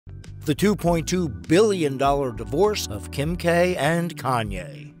the $2.2 billion divorce of Kim K and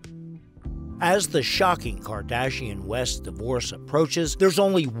Kanye. As the shocking Kardashian-West divorce approaches, there's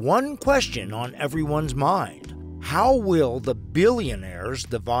only one question on everyone's mind. How will the billionaires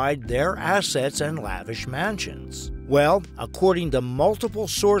divide their assets and lavish mansions? Well, according to multiple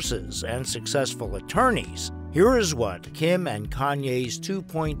sources and successful attorneys, here is what Kim and Kanye's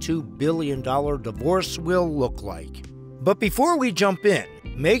 $2.2 billion divorce will look like. But before we jump in,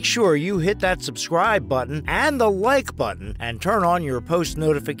 make sure you hit that subscribe button and the like button and turn on your post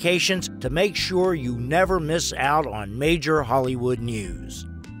notifications to make sure you never miss out on major Hollywood news.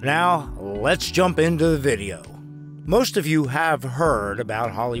 Now, let's jump into the video. Most of you have heard about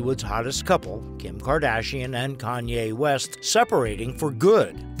Hollywood's hottest couple, Kim Kardashian and Kanye West, separating for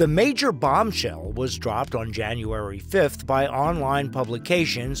good. The major bombshell was dropped on January 5th by online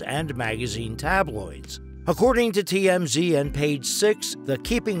publications and magazine tabloids. According to TMZ and Page 6, the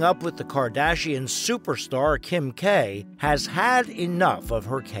Keeping Up with the Kardashians superstar Kim K has had enough of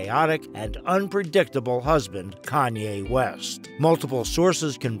her chaotic and unpredictable husband, Kanye West. Multiple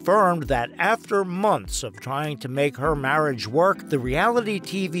sources confirmed that after months of trying to make her marriage work, the reality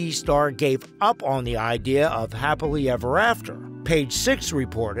TV star gave up on the idea of happily ever after. Page 6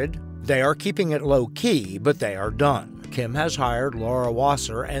 reported, "They are keeping it low-key, but they are done. Kim has hired Laura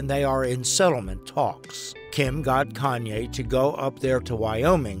Wasser and they are in settlement talks. Kim got Kanye to go up there to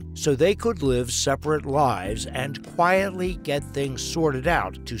Wyoming so they could live separate lives and quietly get things sorted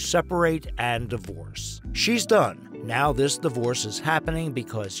out to separate and divorce. She's done. Now this divorce is happening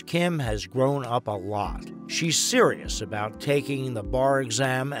because Kim has grown up a lot. She's serious about taking the bar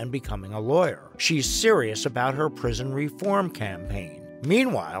exam and becoming a lawyer. She's serious about her prison reform campaign.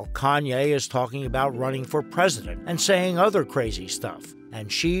 Meanwhile, Kanye is talking about running for president and saying other crazy stuff,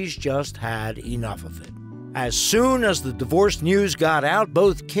 and she's just had enough of it." As soon as the divorce news got out,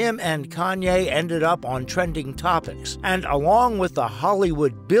 both Kim and Kanye ended up on trending topics, and along with the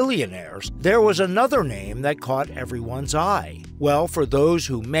Hollywood billionaires, there was another name that caught everyone's eye. Well, for those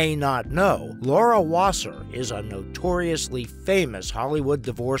who may not know, Laura Wasser is a notoriously famous Hollywood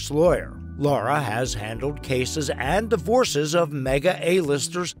divorce lawyer. Laura has handled cases and divorces of mega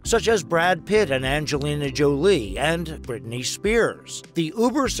A-listers such as Brad Pitt and Angelina Jolie and Britney Spears. The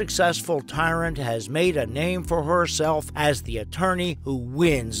uber-successful tyrant has made a name for herself as the attorney who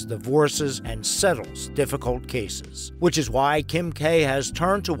wins divorces and settles difficult cases, which is why Kim K has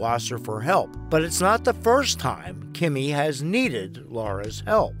turned to Wasser for help. But it's not the first time Kimmy has needed Laura's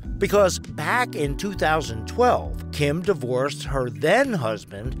help, because back in 2012, Kim divorced her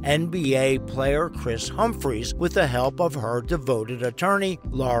then-husband, NBA player Kris Humphries, with the help of her devoted attorney,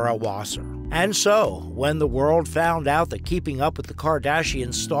 Laura Wasser. And so, when the world found out that Keeping Up with the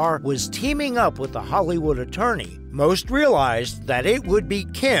Kardashians star was teaming up with the Hollywood attorney, most realized that it would be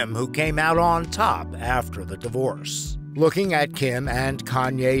Kim who came out on top after the divorce. Looking at Kim and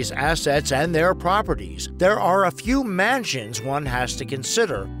Kanye's assets and their properties, there are a few mansions one has to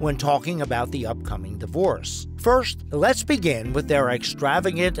consider when talking about the upcoming divorce. First, let's begin with their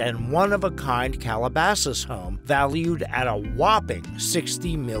extravagant and one-of-a-kind Calabasas home, valued at a whopping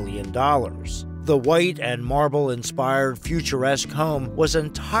 $60 million. The white and marble-inspired futuresque home was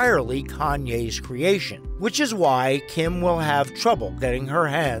entirely Kanye's creation, which is why Kim will have trouble getting her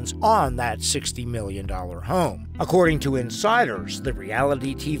hands on that $60 million home. According to insiders, the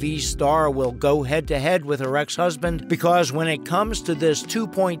reality TV star will go head-to-head with her ex-husband because when it comes to this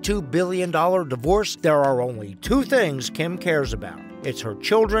 $2.2 billion divorce, there are only two things Kim cares about. It's her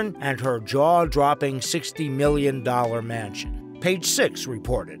children and her jaw-dropping $60 million mansion. Page 6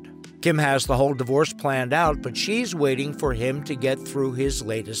 reported. Kim has the whole divorce planned out, but she's waiting for him to get through his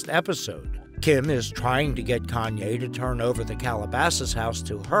latest episode. Kim is trying to get Kanye to turn over the Calabasas house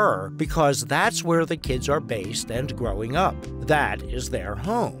to her because that's where the kids are based and growing up. That is their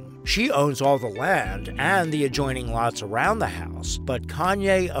home. She owns all the land and the adjoining lots around the house, but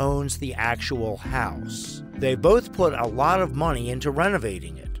Kanye owns the actual house. They both put a lot of money into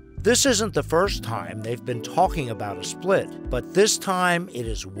renovating it. This isn't the first time they've been talking about a split, but this time it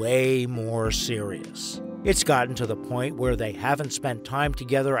is way more serious. It's gotten to the point where they haven't spent time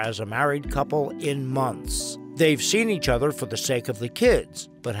together as a married couple in months. They've seen each other for the sake of the kids,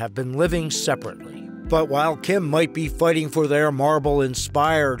 but have been living separately. But while Kim might be fighting for their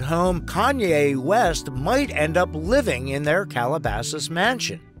marble-inspired home, Kanye West might end up living in their Calabasas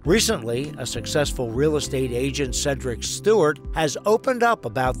mansion. Recently, a successful real estate agent, Cedric Stewart, has opened up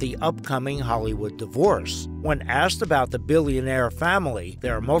about the upcoming Hollywood divorce. When asked about the billionaire family,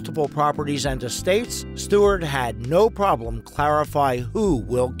 their multiple properties and estates, Stewart had no problem clarifying who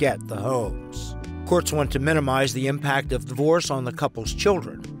will get the homes. Courts want to minimize the impact of divorce on the couple's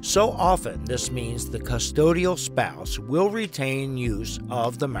children. So often, this means the custodial spouse will retain use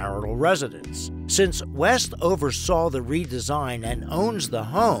of the marital residence. Since West oversaw the redesign and owns the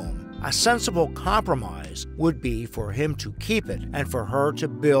home, a sensible compromise would be for him to keep it and for her to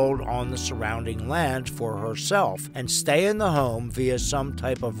build on the surrounding land for herself and stay in the home via some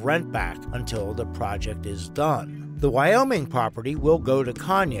type of rent back until the project is done. The Wyoming property will go to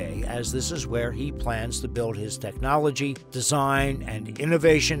Kanye, as this is where he plans to build his technology, design, and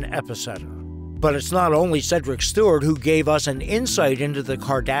innovation epicenter. But it's not only Cedric Stewart who gave us an insight into the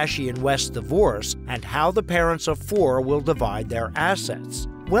Kardashian-West divorce and how the parents of four will divide their assets.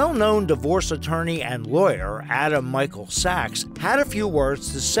 Well-known divorce attorney and lawyer Adam Michael Sachs had a few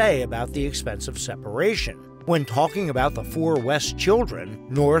words to say about the expensive separation. When talking about the four West children,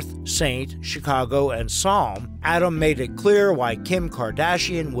 North, Saint, Chicago, and Psalm, Adam made it clear why Kim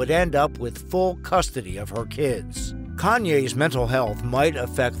Kardashian would end up with full custody of her kids. Kanye's mental health might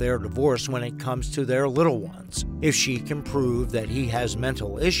affect their divorce when it comes to their little ones. If she can prove that he has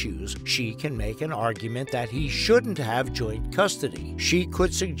mental issues, she can make an argument that he shouldn't have joint custody. She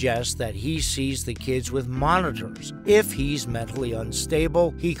could suggest that he sees the kids with monitors. If he's mentally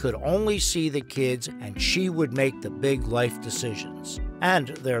unstable, he could only see the kids and she would make the big life decisions. And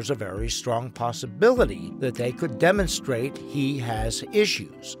there's a very strong possibility that they could demonstrate he has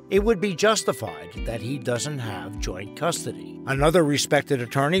issues. It would be justified that he doesn't have joint custody. Another respected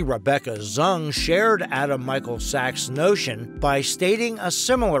attorney, Rebecca Zung, shared Adam Michael Sachs' notion by stating a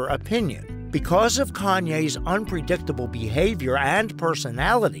similar opinion. Because of Kanye's unpredictable behavior and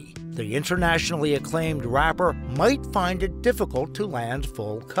personality, the internationally acclaimed rapper might find it difficult to land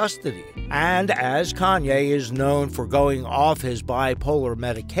full custody. And as Kanye is known for going off his bipolar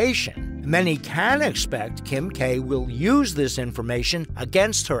medication, many can expect Kim K will use this information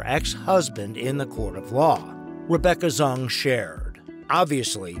against her ex-husband in the court of law. Rebecca Zung shared,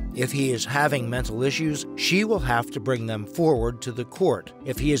 "Obviously, if he is having mental issues, she will have to bring them forward to the court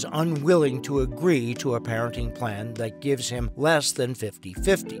if he is unwilling to agree to a parenting plan that gives him less than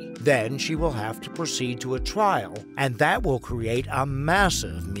 50-50. Then she will have to proceed to a trial, and that will create a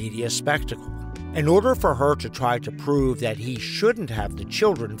massive media spectacle. In order for her to try to prove that he shouldn't have the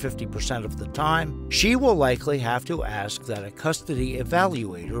children 50% of the time, she will likely have to ask that a custody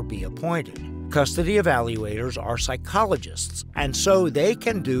evaluator be appointed. Custody evaluators are psychologists, and so they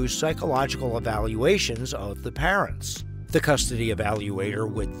can do psychological evaluations of the parents. The custody evaluator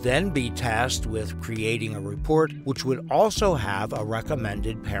would then be tasked with creating a report which would also have a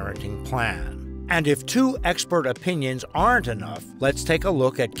recommended parenting plan. And if two expert opinions aren't enough, let's take a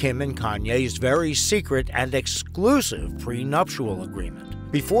look at Kim and Kanye's very secret and exclusive prenuptial agreement.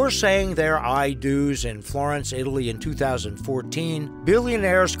 Before saying their I do's in Florence, Italy in 2014,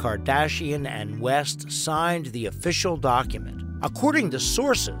 billionaires Kardashian and West signed the official document. According to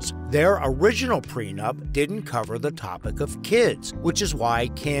sources, their original prenup didn't cover the topic of kids, which is why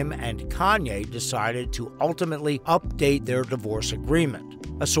Kim and Kanye decided to ultimately update their divorce agreement.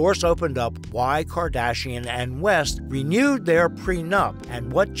 A source opened up why Kardashian and West renewed their prenup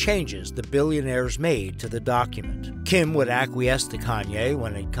and what changes the billionaires made to the document. Kim would acquiesce to Kanye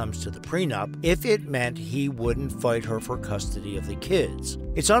when it comes to the prenup if it meant he wouldn't fight her for custody of the kids.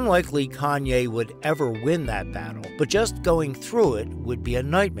 It's unlikely Kanye would ever win that battle, but just going through it would be a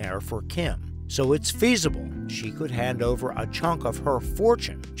nightmare for Kim. So it's feasible she could hand over a chunk of her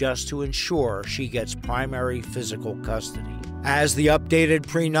fortune just to ensure she gets primary physical custody. As the updated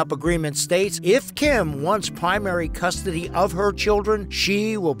prenup agreement states, if Kim wants primary custody of her children,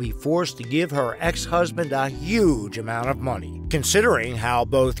 she will be forced to give her ex-husband a huge amount of money. Considering how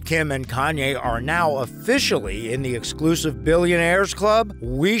both Kim and Kanye are now officially in the exclusive billionaires club,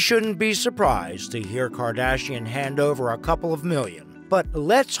 we shouldn't be surprised to hear Kardashian hand over a couple of million. But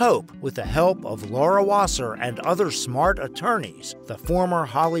let's hope, with the help of Laura Wasser and other smart attorneys, the former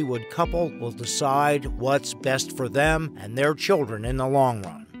Hollywood couple will decide what's best for them and their children in the long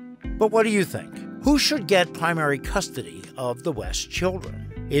run. But what do you think? Who should get primary custody of the West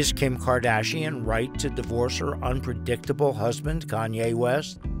children? Is Kim Kardashian right to divorce her unpredictable husband, Kanye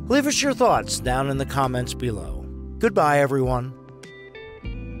West? Leave us your thoughts down in the comments below. Goodbye, everyone.